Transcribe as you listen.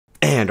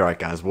And alright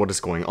guys, what is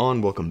going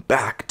on? Welcome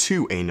back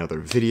to another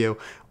video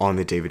on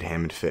the David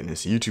Hammond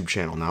Fitness YouTube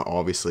channel. Now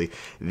obviously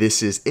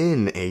this is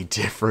in a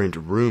different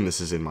room. This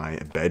is in my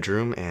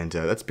bedroom, and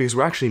that's because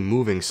we're actually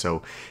moving,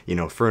 so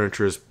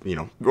furniture is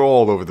we're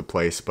all over the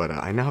place, but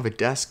I now have a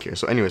desk here.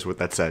 So anyways, with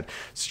that said,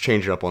 let's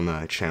change it up on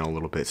the channel a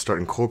little bit, start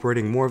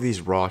incorporating more of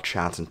these raw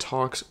chats and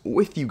talks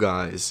with you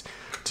guys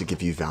to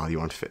give you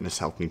value on fitness,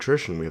 health,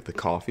 nutrition. We have the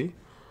coffee.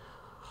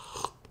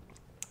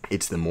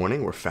 It's the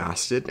morning, we're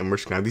fasted, and we're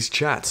just gonna have these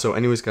chats. So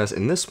anyways guys,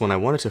 in this one I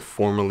wanted to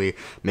formally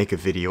make a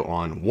video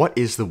on what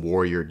is the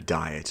warrior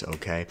diet,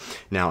 okay?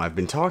 Now I've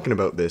been talking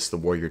about this, the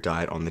warrior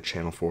diet, on the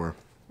channel for,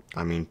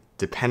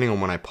 depending on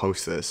when I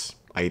post this,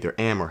 I either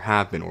am or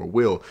have been or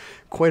will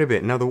quite a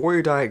bit. Now the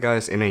warrior diet,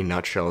 guys, in a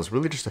nutshell is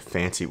really just a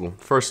fancy, well,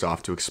 first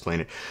off, to explain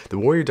it, the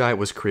warrior diet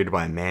was created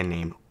by a man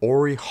named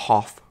Ori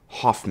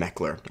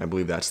Hofmekler, I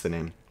believe that's the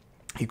name.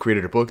 He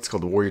created a book. It's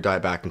called The Warrior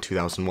Diet back in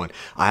 2001.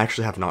 I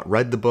actually have not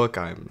read the book.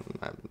 I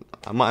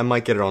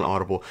might get it on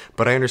Audible,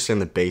 but I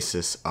understand the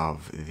basis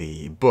of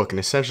the book. And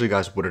essentially,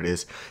 guys, what it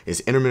is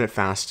intermittent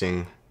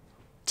fasting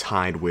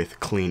tied with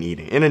clean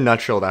eating. In a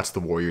nutshell, that's the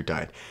warrior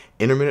diet.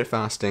 Intermittent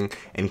fasting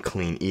and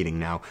clean eating.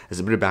 Now,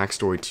 as a bit of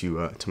backstory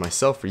to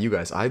myself, for you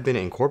guys, I've been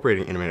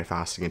incorporating intermittent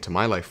fasting into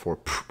my life for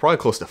probably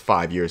close to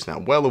 5 years now,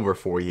 well over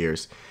 4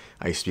 years.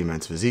 I used to be a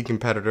men's physique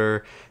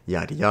competitor,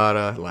 yada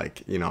yada,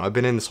 I've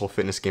been in this whole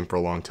fitness game for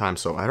a long time,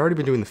 so I'd already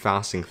been doing the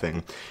fasting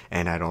thing,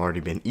 and I'd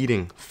already bbeen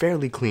eating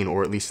fairly clean,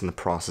 or at least in the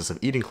process of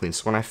eating clean.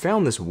 So when I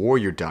found this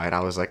warrior diet, I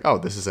was like, oh,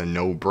 this is a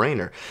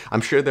no-brainer.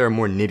 I'm sure there are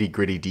more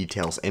nitty-gritty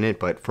details in it,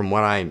 but from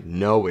what I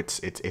know,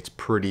 it's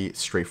pretty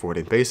straightforward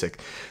and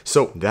basic.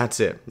 So that's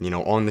it.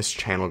 On this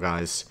channel,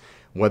 guys,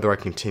 whether I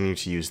continue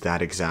to use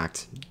that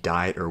exact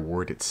diet or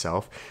word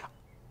itself,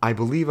 I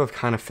believe I've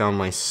kind of found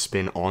my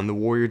spin on the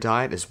warrior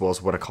diet, as well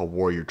as what I call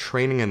warrior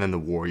training and then the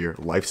warrior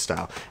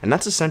lifestyle. And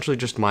that's essentially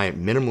just my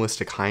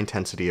minimalistic,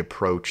 high-intensity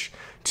approach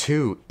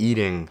to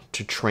eating,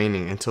 to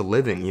training, and to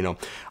living.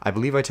 I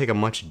believe I take a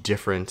much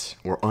different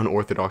or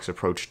unorthodox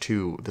approach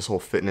to this whole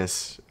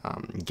fitness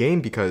game,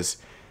 because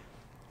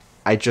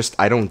I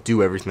don't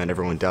do everything that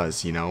everyone does,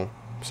 So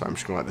I'm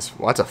just gonna let this,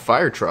 well, that's a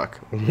fire truck.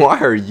 Why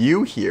are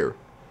you here?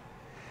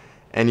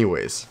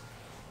 Anyways.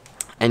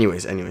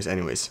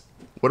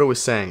 What I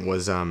was saying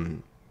was,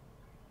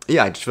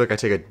 yeah, I just feel like I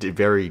take a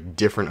very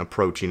different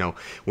approach,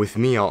 With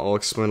me, I'll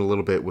explain a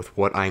little bit with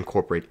what I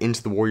incorporate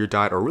into the warrior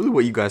diet, or really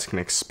what you guys can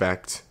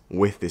expect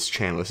with this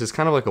channel. This is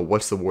kind of like a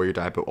what's the warrior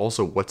diet, but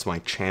also what's my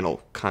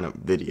channel kind of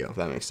video, if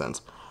that makes sense.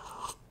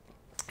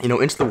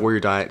 Into the warrior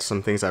diet,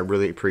 some things I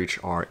really preach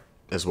are,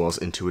 as well as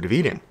intuitive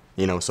eating.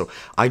 So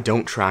I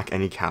don't track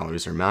any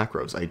calories or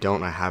macros.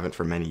 I haven't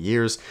for many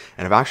years,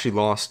 and I've actually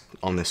lost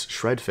on this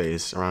shred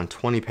phase around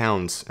 20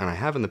 pounds, and I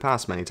have in the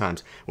past many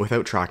times,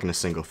 without tracking a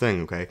single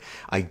thing, okay?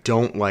 I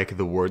don't like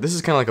the word, this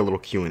is kind of like a little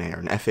Q&A or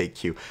an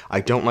FAQ. I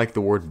don't like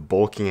the word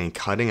bulking and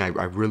cutting. I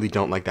really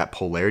don't like that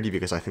polarity,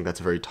 because I think that's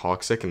very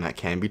toxic, and that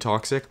can be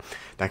toxic.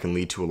 That can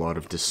lead to a lot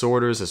of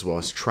disorders, as well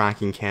as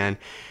tracking can.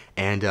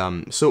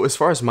 And so as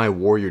far as my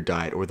warrior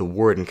diet, or the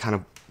word, and kind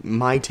of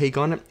my take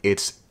on it,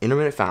 it's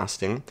intermittent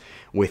fasting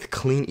with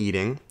clean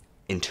eating,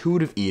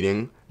 intuitive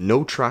eating,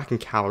 no tracking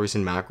calories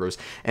and macros,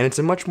 and it's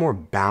a much more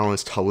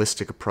balanced,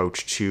 holistic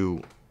approach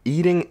to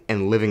eating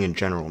and living in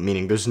general,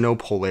 meaning there's no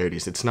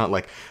polarities. It's not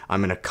like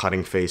I'm in a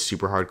cutting phase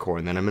super hardcore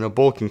and then I'm in a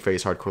bulking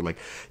phase hardcore. Like,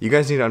 you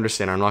guys need to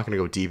understand, I'm not going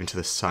to go deep into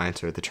the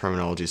science or the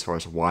terminology as far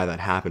as why that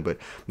happened, but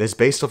that's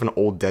based off an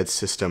old dead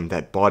system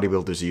that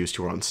bodybuilders used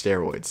who were on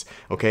steroids.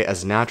 Okay,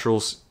 as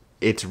naturals,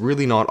 it's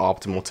really not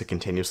optimal to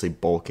continuously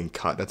bulk and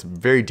cut. That's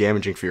very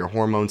damaging for your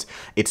hormones.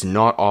 It's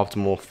not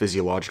optimal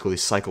physiologically,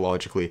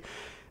 psychologically,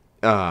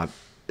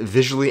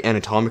 visually,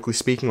 anatomically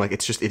speaking. Like,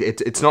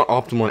 it's not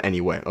optimal in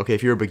any way. Okay,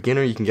 if you're a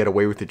beginner, you can get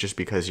away with it just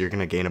because you're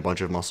gonna gain a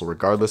bunch of muscle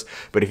regardless.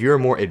 But if you're a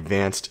more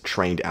advanced,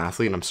 trained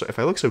athlete, and I'm sorry if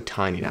I look so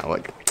tiny now,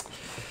 like,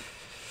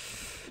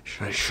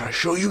 should I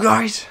show you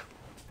guys?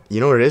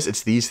 You know what it is?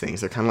 It's these things.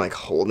 They're kind of like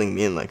holding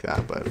me in like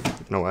that. But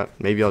you know what?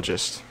 Maybe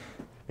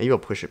I'll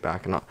push it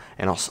back, and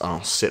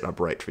I'll sit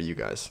upright for you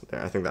guys.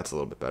 There, I think that's a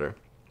little bit better.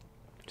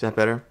 Is that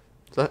better?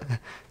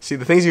 See,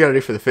 the things you gotta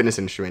do for the fitness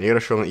industry, man. You gotta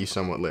show them that you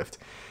somewhat lift.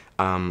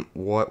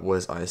 What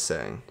was I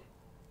saying?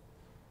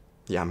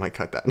 Yeah, I might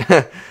cut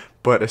that.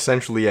 But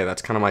essentially, yeah,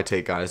 that's kind of my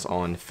take, guys,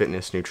 on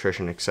fitness,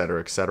 nutrition, etc.,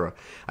 etc.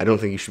 I don't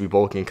think you should be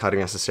bulking and cutting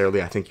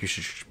necessarily. I think you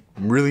should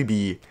really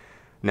be.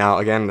 Now,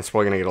 again, that's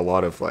probably gonna get a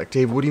lot of like,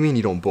 Dave, what do you mean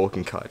you don't bulk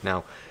and cut?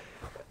 Now,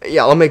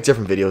 yeah, I'll make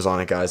different videos on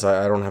it, guys.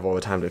 I don't have all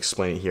the time to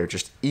explain it here.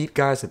 Just eat,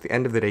 guys. At the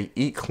end of the day,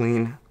 eat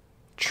clean,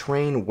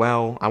 train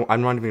well.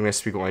 I'm not even going to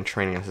speak about my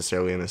training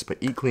necessarily in this, but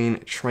eat clean,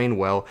 train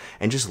well,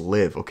 and just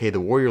live, okay? The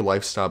warrior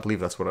lifestyle, I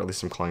believe that's what at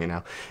least I'm calling it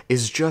now,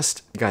 is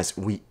just, guys,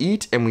 we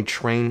eat and we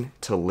train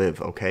to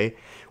live, okay?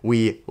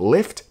 We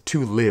lift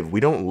to live. We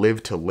don't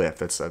live to lift.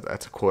 That's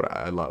a quote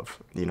I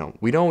love. You know,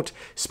 we don't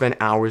spend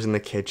hours in the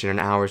kitchen and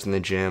hours in the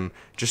gym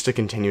just to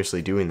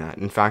continuously doing that.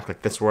 In fact,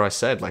 like that's where I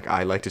said, like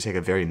I like to take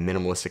a very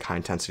minimalistic, high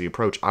intensity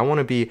approach. I want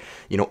to be,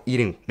 you know,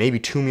 eating maybe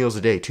 2 meals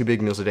a day, 2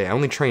 big meals a day. I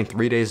only train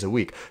 3 days a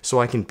week, so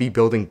I can be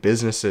building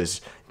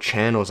businesses,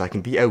 channels. I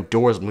can be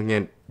outdoors. I'm looking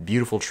at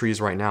beautiful trees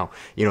right now.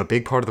 You know, a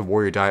big part of the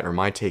warrior diet, or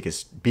my take,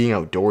 is being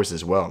outdoors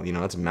as well. You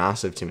know, that's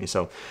massive to me.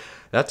 So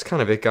that's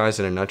kind of it, guys,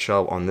 in a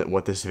nutshell on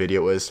what this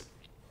video is.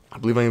 I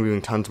believe I'm going to be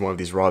doing tons more of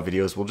these raw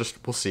videos.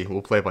 We'll see.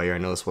 We'll play it by ear. I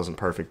know this wasn't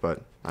perfect,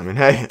 but I mean,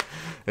 hey,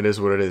 it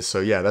is what it is. So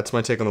yeah, that's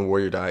my take on the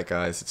warrior diet,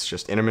 guys. It's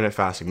just intermittent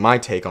fasting. My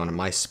take on it,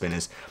 my spin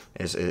is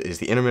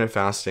the intermittent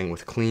fasting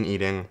with clean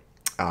eating,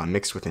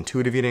 mixed with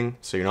intuitive eating.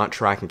 So you're not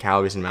tracking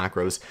calories and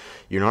macros.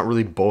 You're not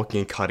really bulking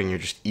and cutting. You're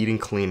just eating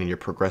clean, and you're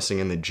progressing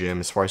in the gym.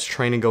 As far as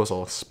training goes,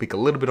 I'll speak a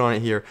little bit on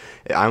it here.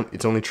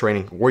 It's only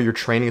training. Warrior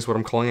training is what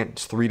I'm calling it.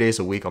 It's 3 days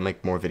a week. I'll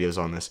make more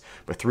videos on this.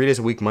 But 3 days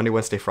a week, Monday,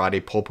 Wednesday, Friday,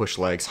 pull, push,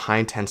 legs, high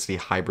intensity,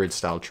 hybrid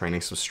style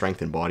training. So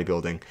strength and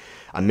bodybuilding.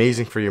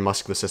 Amazing for your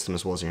muscular system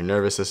as well as your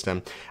nervous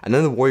system. And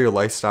then the warrior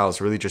lifestyle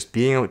is really just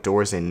being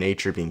outdoors in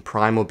nature, being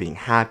primal, being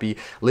happy,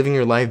 living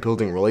your life,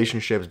 building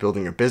relationships,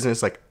 building your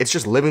business. Like, it's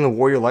just living the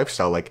warrior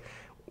lifestyle. Like,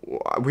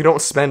 we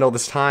don't spend all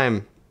this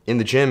time in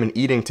the gym and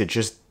eating to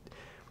just,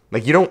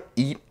 like, you don't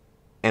eat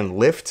and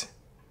lift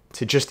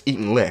to just eat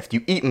and lift.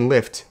 You eat and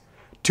lift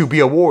to be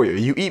a warrior.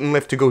 You eat and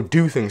lift to go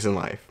do things in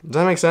life. Does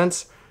that make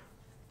sense?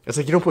 It's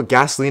like you don't put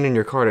gasoline in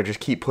your car to just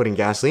keep putting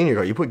gasoline in your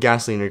car. You put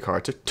gasoline in your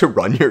car to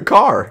run your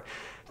car,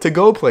 to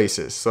go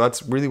places. So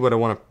that's really what I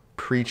want to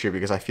preach here,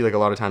 because I feel like a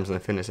lot of times in the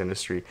fitness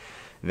industry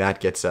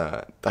that gets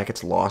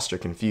lost or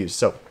confused.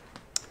 So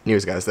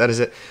anyways, guys, that is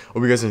it.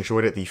 Hope you guys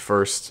enjoyed it. The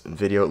first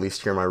video, at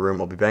least here in my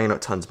room. I'll be banging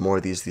out tons more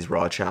of these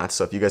raw chats.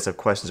 So if you guys have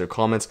questions or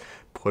comments,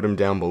 put them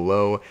down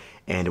below,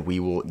 and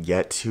we will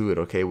get to it.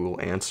 Okay, we will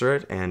answer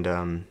it,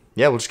 and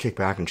yeah, we'll just kick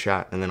back and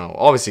chat, and then I'll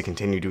obviously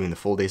continue doing the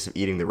full days of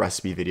eating, the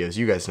recipe videos.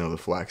 You guys know the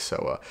flex,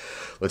 so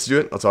let's do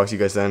it. I'll talk to you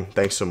guys then.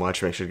 Thanks so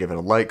much. Make sure to give it a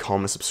like,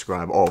 comment,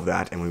 subscribe, all of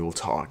that, and we will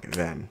talk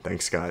then.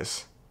 Thanks,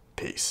 guys.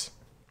 Peace.